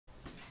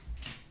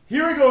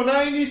Here we go,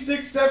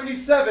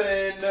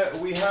 96-77.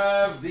 We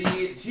have the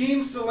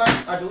Team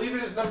Select, I believe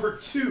it is number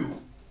 2.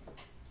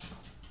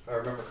 If I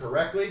remember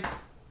correctly.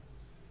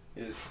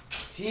 It is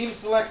Team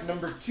Select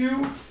number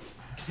 2.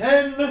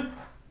 10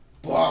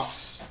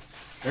 bucks.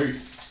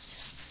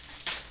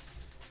 Peace.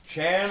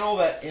 Channel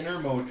that inner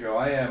mojo.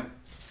 I am.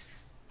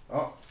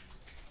 Oh,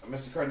 I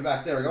missed a card in the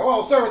back. There we go. Oh,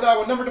 I'll start with that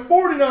one. Number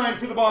 49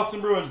 for the Boston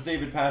Bruins,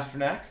 David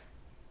Pastrnak.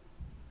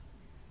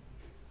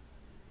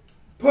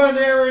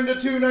 Panarin to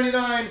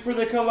 299 for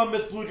the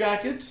Columbus Blue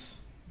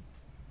Jackets.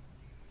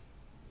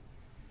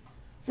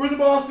 For the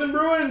Boston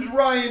Bruins,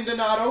 Ryan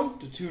Donato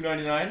to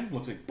 299.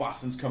 Looks like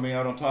Boston's coming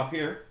out on top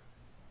here.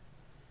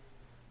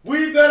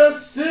 We've got a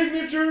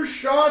signature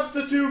shots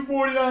to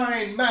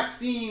 249,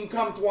 Maxime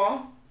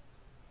Comtois.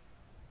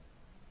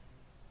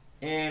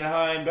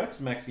 Anaheim Ducks,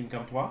 Maxime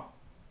Comtois.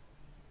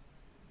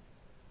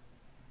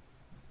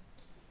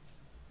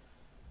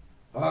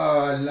 Oh,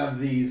 I love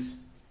these.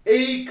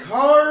 A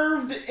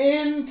carved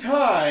in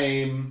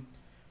time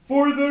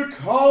for the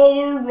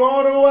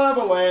Colorado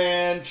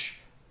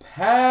Avalanche,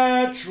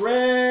 Patrick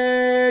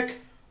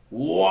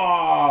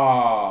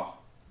Waugh.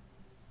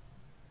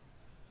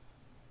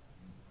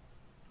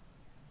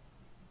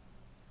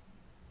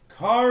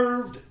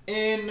 Carved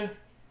in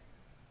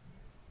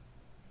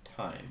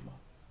time,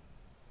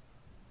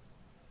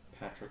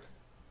 Patrick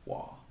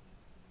Waugh.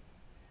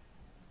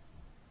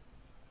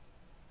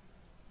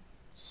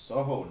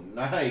 So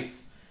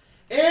nice.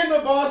 And the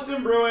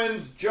Boston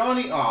Bruins,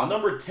 Johnny,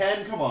 number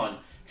 10, come on.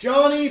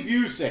 Johnny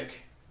Busick.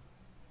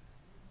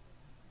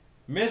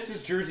 Missed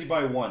his jersey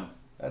by 1.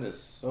 That is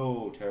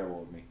so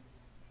terrible of me.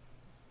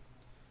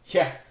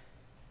 Yeah,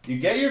 you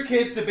get your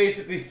kids to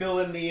basically fill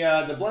in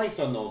the blanks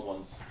on those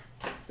ones.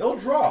 They'll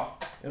draw.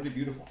 It'll be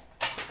beautiful.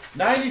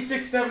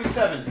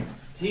 96-77.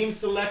 Team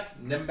Select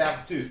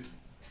number 2.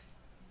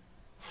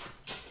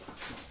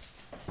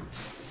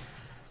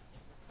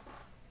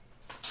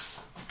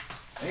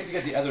 I need to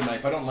get the other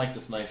knife. I don't like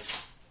this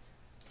knife.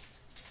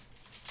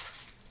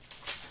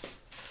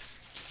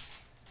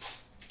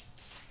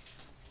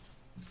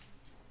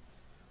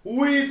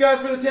 We've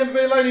got for the Tampa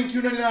Bay Lightning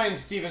 299,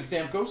 Steven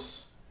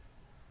Stamkos.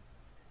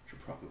 Which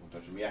probably won't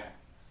touch him. Yeah.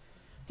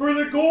 For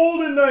the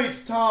Golden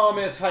Knights,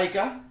 Thomas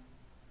Hyka.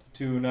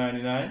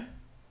 299.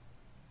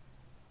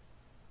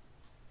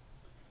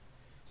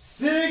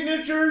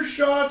 Signature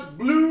Shots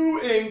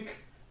Blue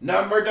Ink.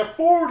 Number to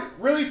 40.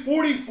 Really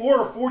 44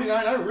 or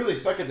 49. I really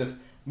suck at this.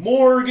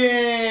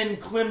 Morgan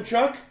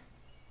Klimchuk.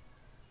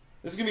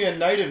 This is going to be a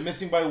night of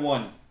missing by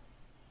 1.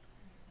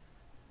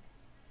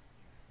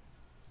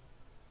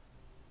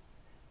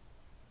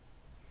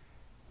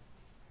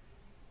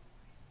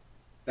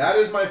 That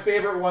is my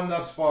favorite one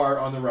thus far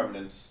on the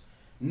Remnants.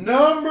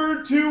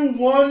 Number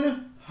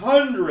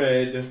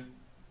 2/100.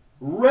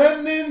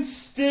 Remnant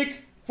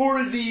stick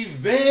for the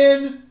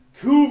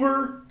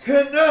Vancouver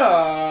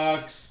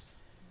Canucks.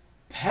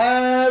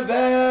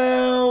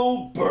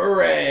 Pavel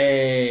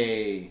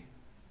Bure.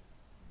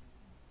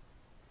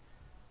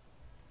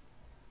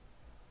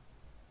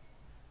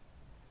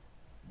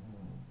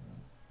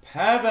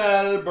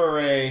 Pavel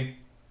Bure.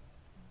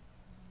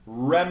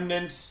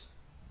 Remnants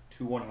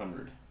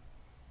 2/100.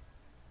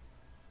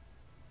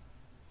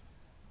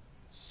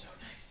 So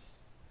nice.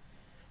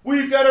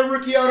 We've got a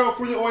rookie auto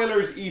for the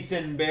Oilers,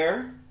 Ethan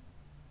Bear.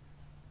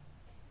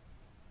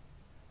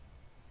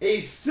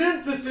 A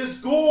synthesis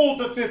gold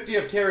to 50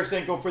 of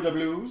Tarasenko for the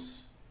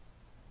Blues.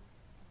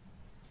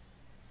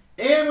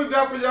 And we've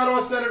got for the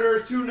Ottawa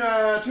Senators,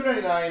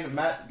 299,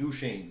 Matt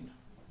Duchene.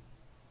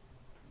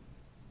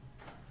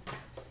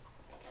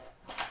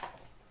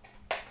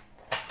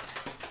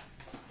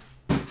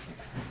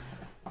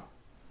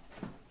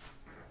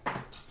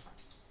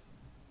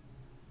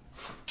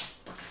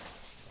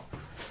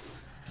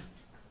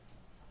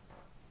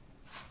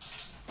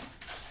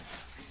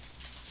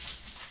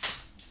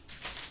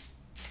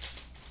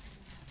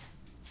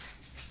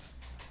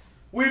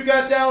 We've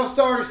got Dallas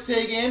Stars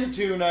Sagan,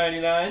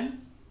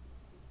 299.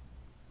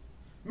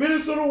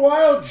 Minnesota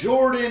Wild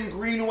Jordan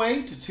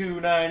Greenway to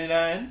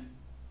 299.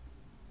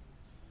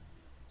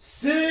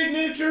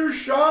 Signature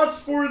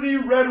shots for the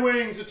Red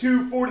Wings to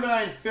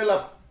 249,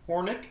 Philip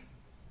Hornick.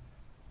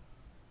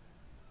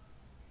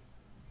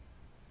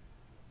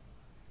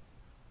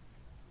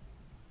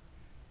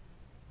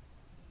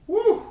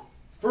 Woo!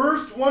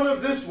 First one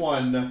of this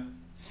one.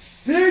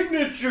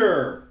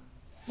 Signature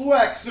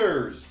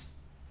flexers.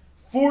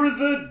 For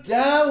the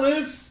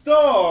Dallas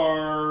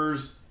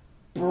Stars,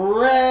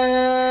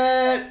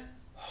 Brett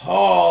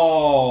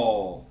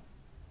Hull.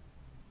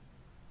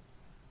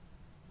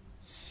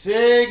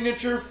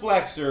 Signature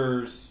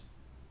flexers,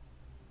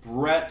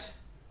 Brett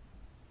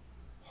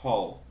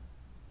Hull.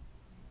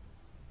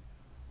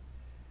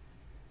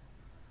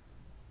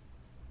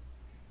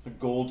 The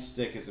gold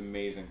stick is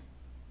amazing.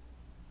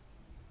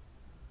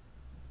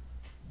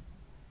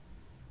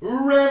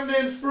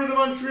 Remnant for the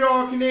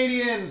Montreal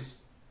Canadiens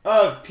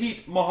of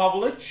Pete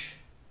Mahovlich.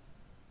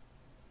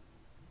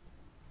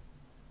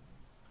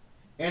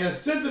 And a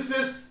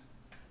synthesis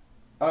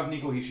of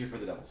Nico Hischier for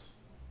the Devils.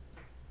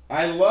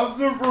 I love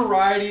the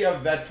variety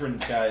of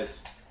veterans,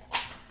 guys.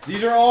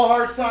 These are all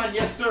hard signed.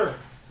 Yes, sir.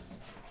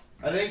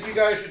 I think you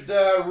guys should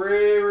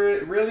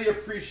really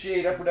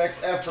appreciate Upper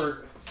Deck's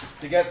effort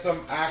to get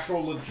some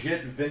actual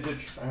legit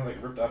vintage. I don't know,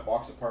 like, rip that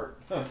box apart.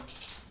 Huh.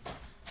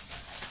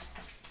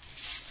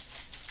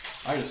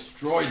 I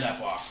destroyed that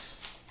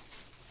box.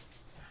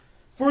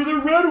 For the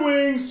Red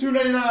Wings,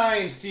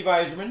 $2.99, Steve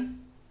Yzerman.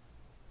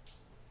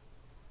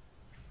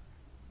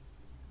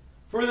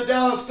 For the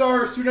Dallas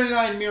Stars,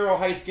 $2.99, Miro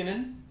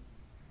Heiskanen.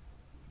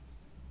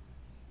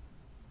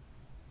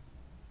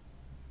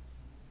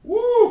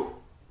 Woo!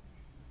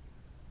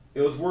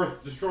 It was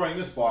worth destroying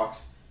this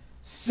box.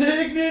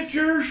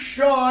 Signature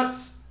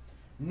Shots,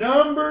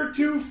 number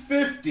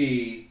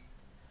 250.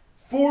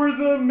 For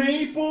the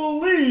Maple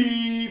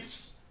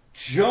Leafs,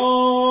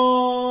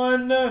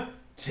 John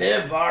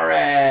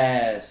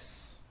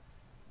Tavares.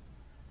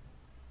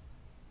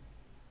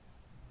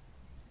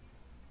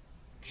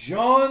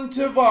 John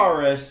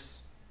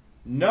Tavares,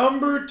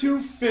 number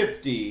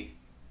 250.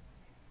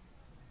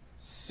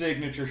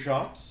 Signature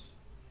Shots.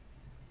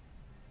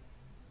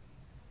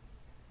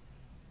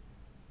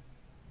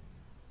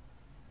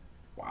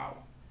 Wow.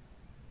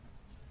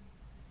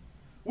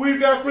 We've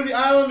got for the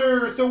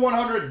Islanders to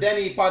 100,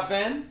 Denny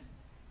Potvin.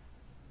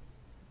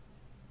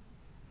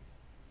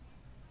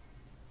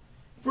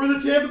 For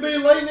the Tampa Bay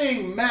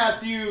Lightning,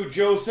 Matthew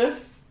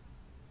Joseph.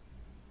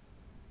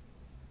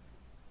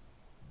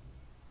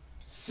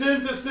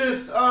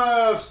 Synthesis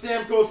of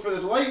Stamkos for the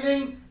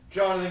Lightning,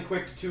 Jonathan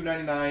Quick to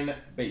 299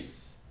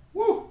 base.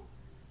 Woo!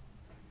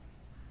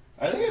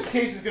 I think this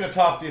case is going to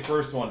top the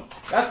first one.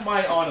 That's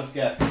my honest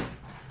guess.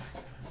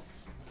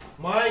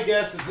 My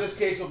guess is this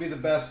case will be the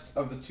best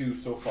of the two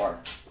so far.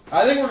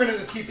 I think we're going to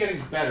just keep getting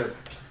better.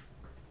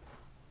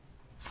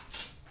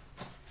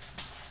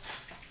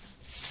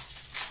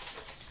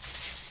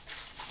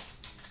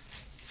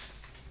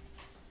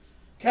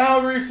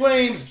 Calgary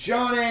Flames,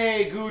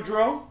 Johnny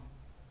Gaudreau,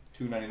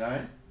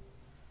 $2.99.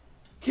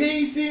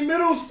 Casey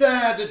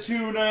Middlestad to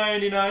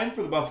 $2.99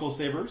 for the Buffalo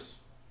Sabres.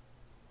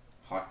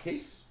 Hot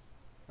case?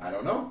 I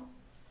don't know.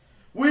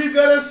 We've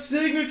got a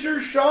Signature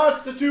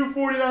Shots to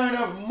 $2.49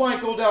 of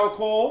Michael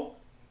Dal-Cole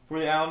for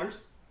the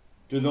Islanders.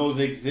 Do those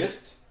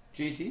exist,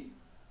 JT?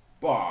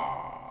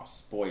 Bah,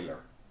 spoiler.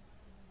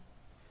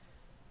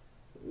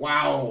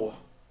 Wow.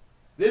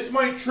 This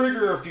might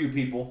trigger a few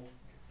people.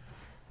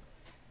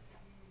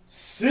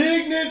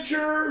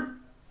 Signature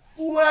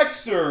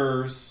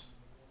Flexers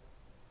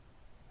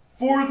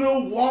for the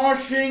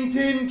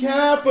Washington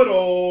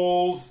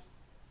Capitals,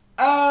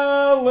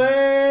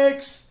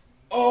 Alex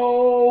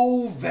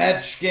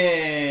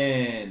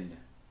Ovechkin.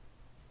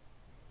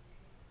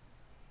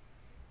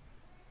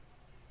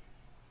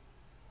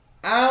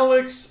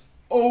 Alex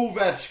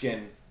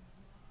Ovechkin.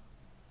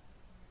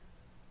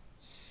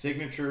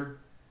 Signature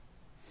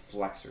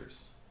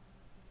Flexers.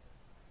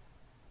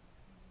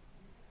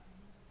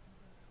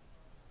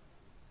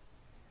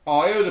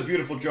 Oh, it was a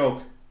beautiful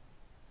joke.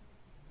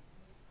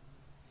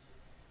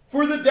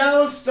 For the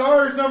Dallas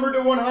Stars, number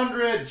to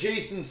 100,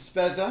 Jason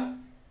Spezza.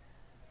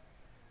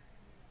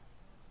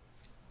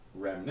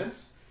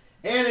 Remnants.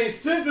 And a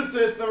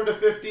synthesis, number to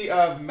 50,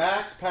 of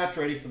Max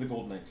Pacioretty for the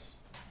Golden Knights.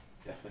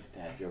 Definitely a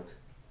dad joke.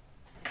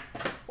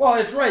 Well,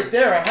 it's right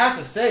there. I have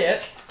to say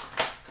it.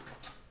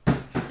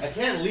 I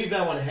can't leave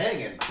that one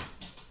hanging.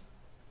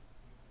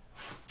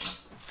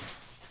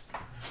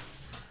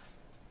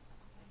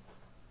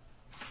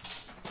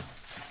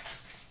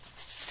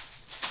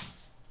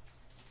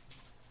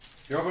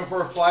 You're open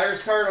for a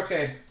Flyers card?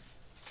 Okay.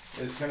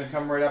 It's going to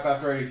come right up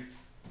after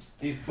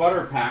these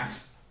butter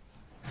packs.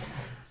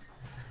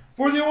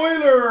 For the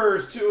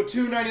Oilers, to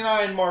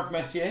 $2.99, Mark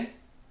Messier.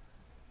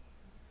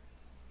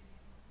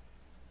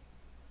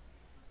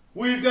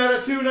 We've got a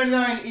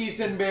 $2.99,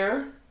 Ethan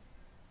Bear.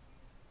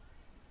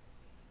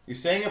 You're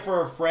saying it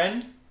for a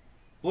friend?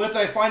 Blitz,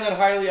 I find that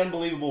highly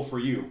unbelievable for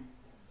you.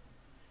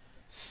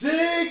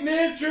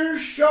 Signature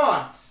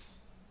Shots,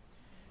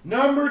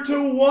 number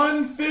to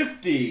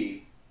 150.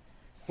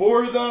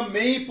 For the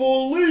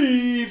Maple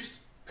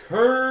Leafs,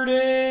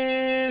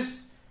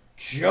 Curtis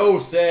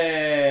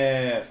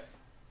Joseph.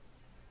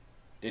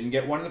 Didn't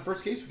get one in the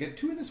first case. We get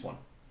two in this one.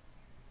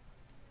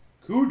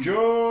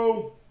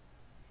 Cujo.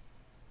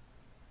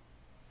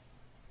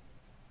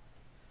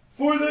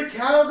 For the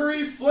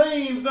Calgary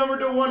Flames, number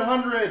to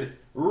 100,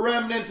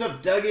 remnant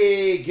of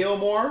Dougie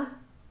Gilmore.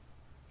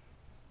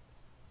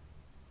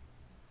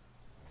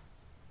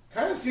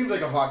 Kind of seems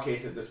like a hot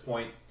case at this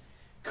point.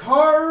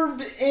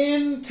 Carved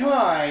in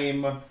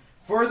time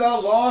for the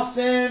Los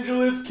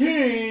Angeles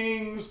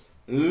Kings,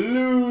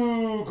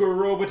 Luc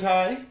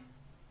Robitaille.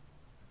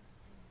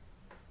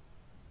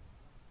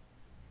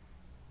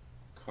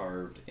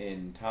 Carved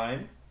in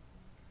time,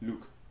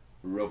 Luc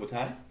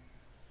Robitaille.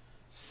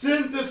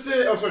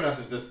 Synthesis, oh sorry, not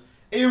synthesis.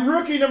 A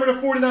rookie number to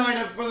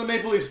 49 for the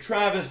Maple Leafs,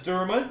 Travis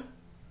Dermott.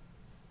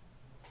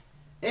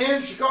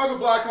 And Chicago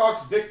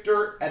Blackhawks,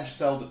 Victor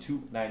Edgesell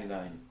to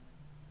 $2.99.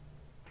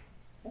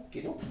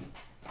 Okie dokie.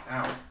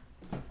 Ow.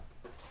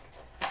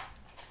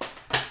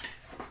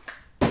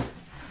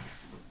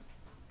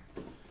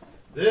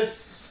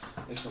 This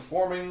is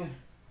performing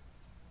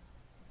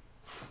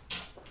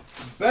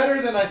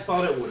better than I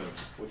thought it would have,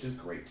 which is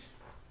great.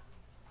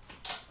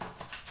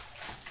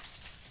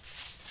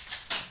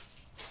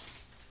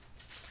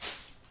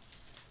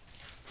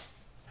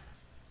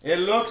 It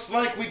looks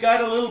like we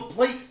got a little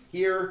plate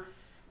here.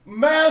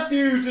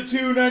 Matthews to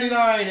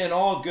 299, and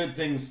all good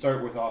things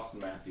start with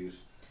Austin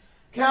Matthews.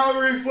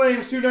 Calgary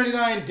Flames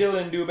 299,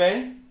 Dylan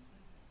Dubé.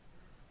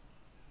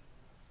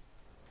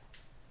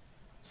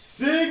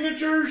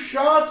 Signature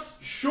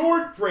Shots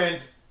short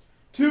print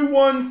to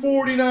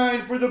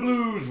 149 for the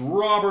Blues,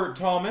 Robert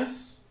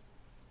Thomas.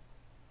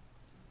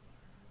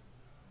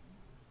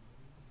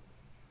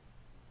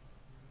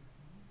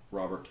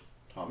 Robert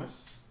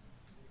Thomas.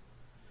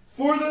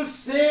 For the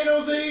San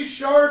Jose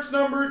Sharks,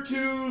 number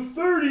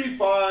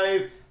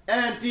 235,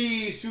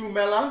 Antti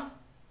Sumela.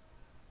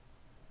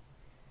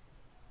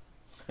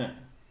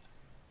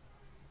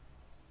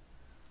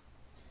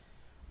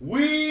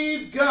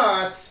 We've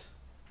got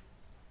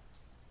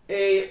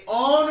a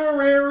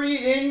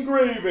honorary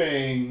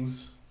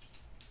engravings,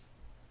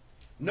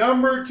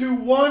 number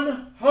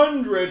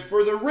 2/100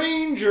 for the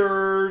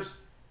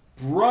Rangers,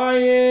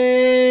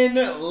 Brian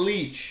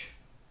Leetch.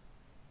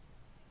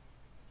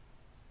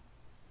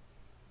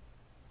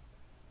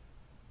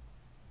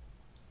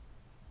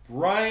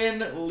 Brian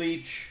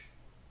Leetch,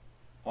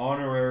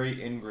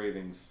 honorary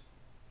engravings.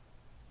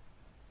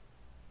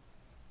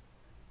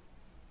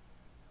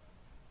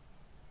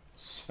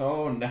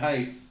 So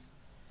nice.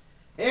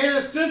 And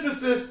a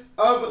synthesis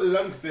of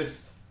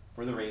Lundqvist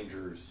for the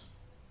Rangers.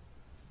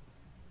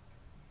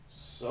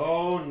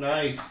 So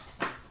nice.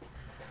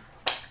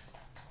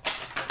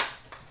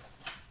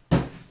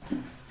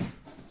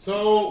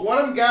 So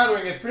what I'm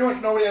gathering is pretty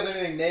much nobody has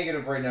anything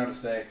negative right now to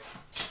say.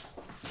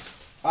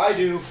 I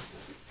do.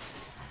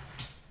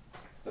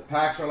 The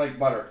packs are like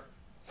butter.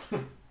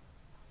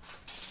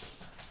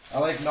 I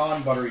like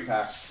non-buttery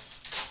packs.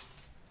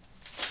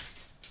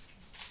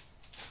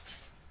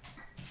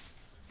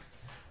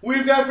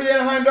 We've got for the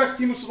Anaheim Ducks,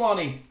 Teemu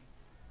Selanne.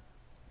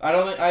 I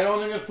don't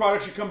think this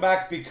product should come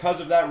back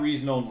because of that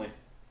reason only.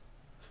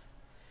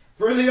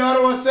 For the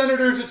Ottawa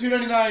Senators at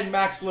 299,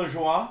 Max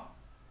Lajoie.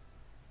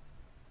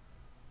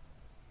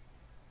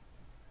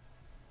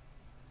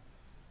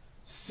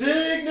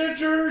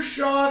 Signature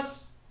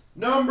Shots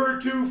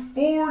number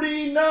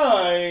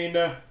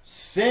 249,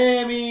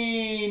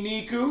 Sami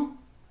Niku.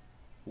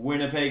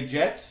 Winnipeg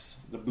Jets,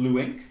 the blue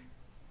ink.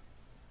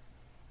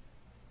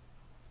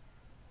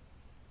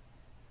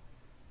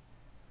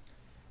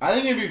 I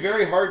think it'd be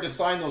very hard to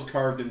sign those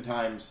carved in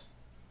times.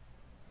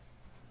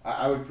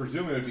 I would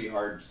presume it would be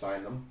hard to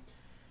sign them.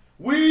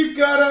 We've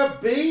got a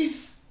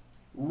base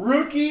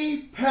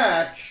rookie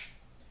patch,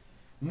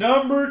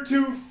 number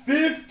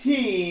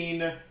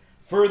 215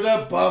 for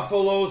the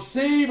Buffalo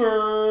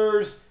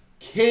Sabres,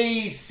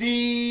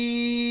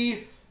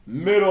 Casey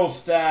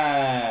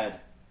Mittelstadt.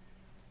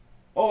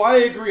 Oh, I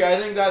agree. I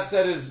think that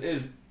set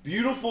is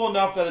beautiful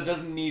enough that it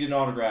doesn't need an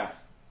autograph.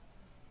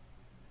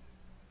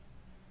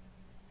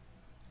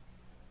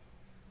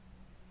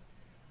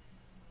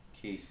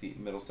 Casey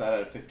Mittelstadt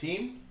at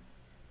 15.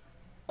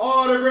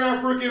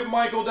 Autograph rookie of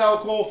Michael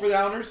Dal-Cole for the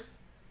Islanders.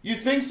 You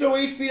think so,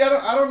 8 feet?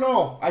 I don't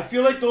know. I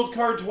feel like those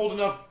cards hold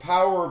enough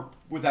power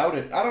without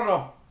it. I don't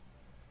know.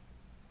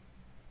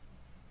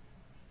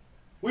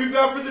 We've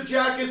got for the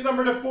Jackets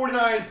number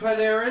 249,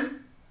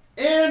 Panarin.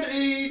 And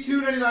a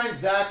 299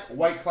 Zach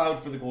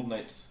Whitecloud for the Golden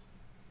Knights.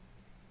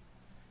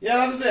 Yeah,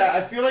 I have to say,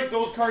 I feel like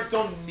those cards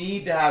don't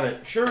need to have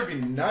it. Sure, it'd be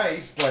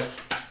nice, but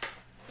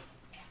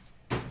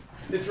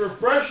it's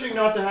refreshing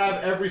not to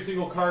have every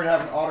single card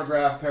have an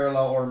autograph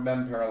parallel or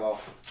mem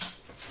parallel.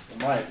 In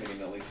my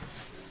opinion, at least.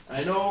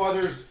 I know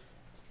others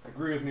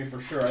agree with me for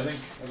sure. I think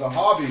as a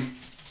hobby,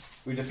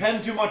 we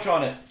depend too much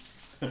on it.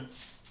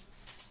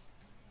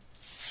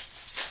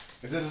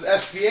 If this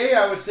is SPA,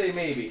 I would say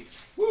maybe.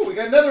 Woo, we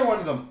got another one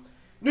of them.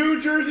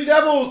 New Jersey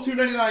Devils,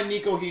 299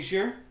 Nico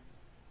Hischier.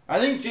 I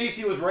think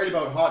JT was right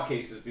about hot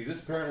cases because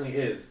this apparently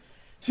is.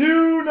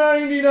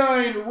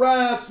 299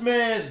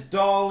 Rasmus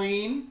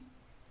Dahlin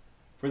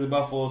for the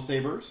Buffalo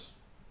Sabres.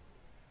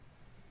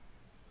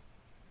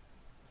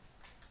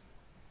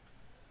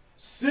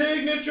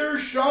 Signature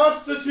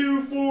Shots to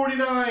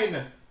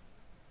 249.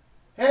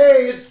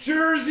 Hey, it's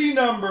jersey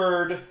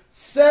numbered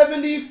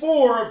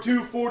 74 of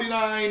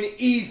 249,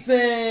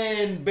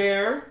 Ethan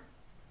Bear.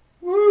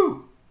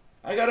 Woo!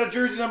 I got a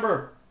jersey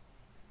number.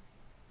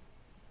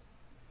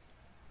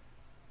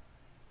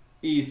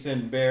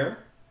 Ethan Bear.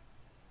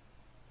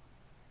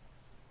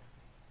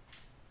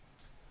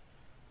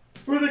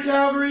 For the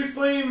Calgary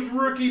Flames,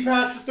 rookie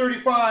patch to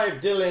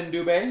 35, Dylan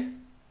Dubé.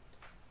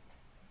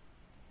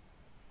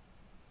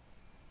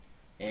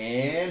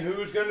 And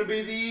who's going to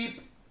be the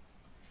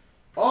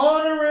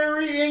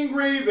honorary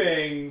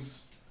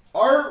engravings?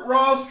 Art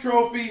Ross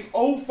Trophy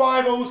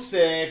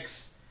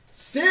 0506,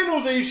 San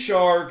Jose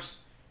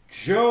Sharks,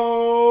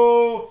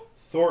 Joe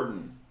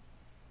Thornton.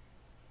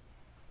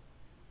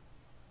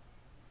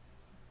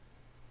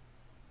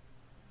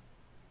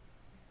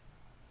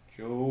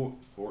 Joe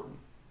Thornton.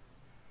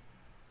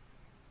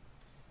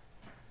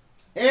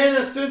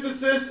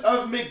 synthesis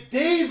of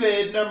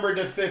McDavid, number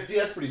 /50.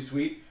 That's pretty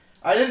sweet.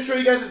 I didn't show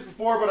you guys this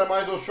before, but I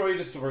might as well show you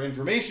just for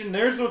information.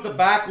 There's what the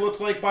back looks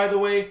like, by the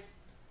way,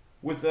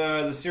 with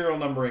the serial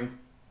numbering.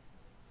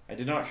 I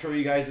did not show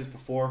you guys this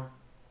before,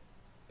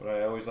 but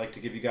I always like to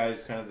give you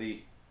guys kind of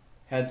the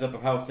heads up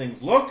of how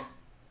things look.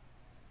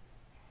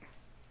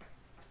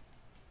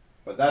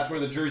 But that's where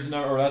the jersey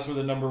number, or that's where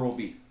the number will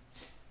be.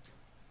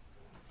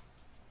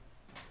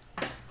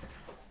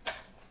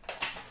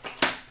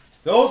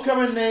 Those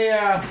come in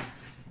a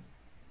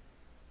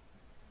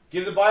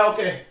give the buy.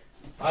 Okay,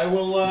 I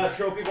will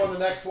show people on the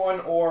next one,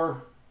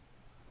 or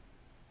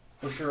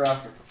for sure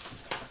after.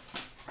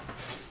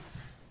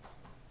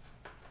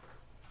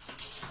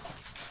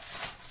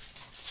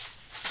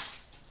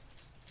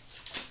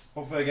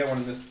 Hopefully I get one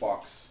in this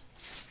box.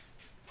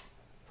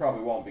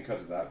 Probably won't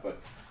because of that, but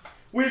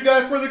we've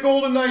got for the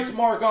Golden Knights,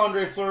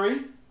 Marc-Andre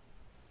Fleury.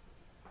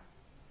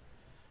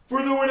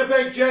 For the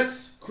Winnipeg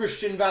Jets,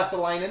 Christian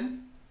Vassilainen.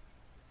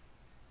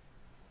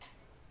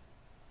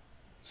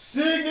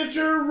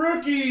 Signature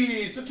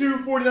rookies to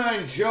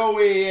 249,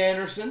 Joey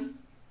Anderson.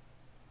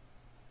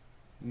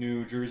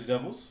 New Jersey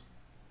Devils.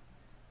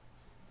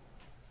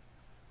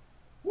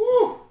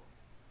 Woo!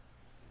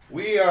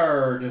 We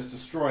are just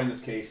destroying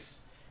this case.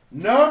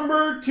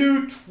 Number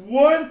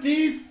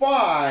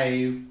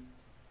 225,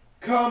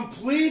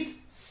 complete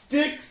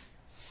sticks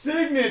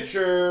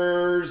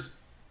signatures,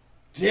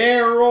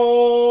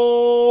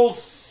 Daryl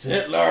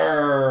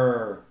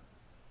Sittler.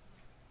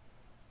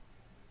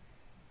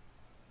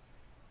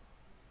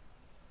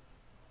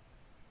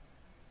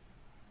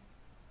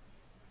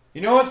 You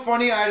know what's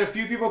funny? I had a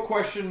few people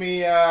question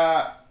me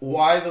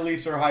why the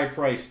Leafs are high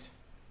priced.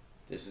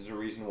 This is the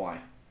reason why.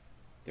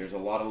 There's a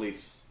lot of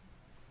Leafs.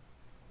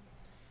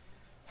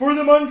 For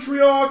the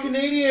Montreal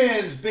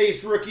Canadiens,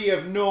 base rookie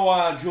of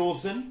Noah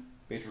Juleson.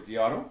 Base rookie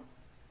auto.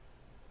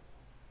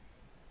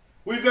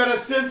 We've got a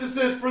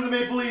synthesis for the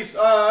Maple Leafs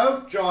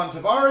of John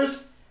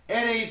Tavares.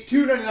 And a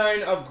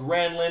 $2.99 of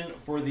Granlund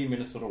for the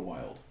Minnesota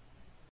Wild.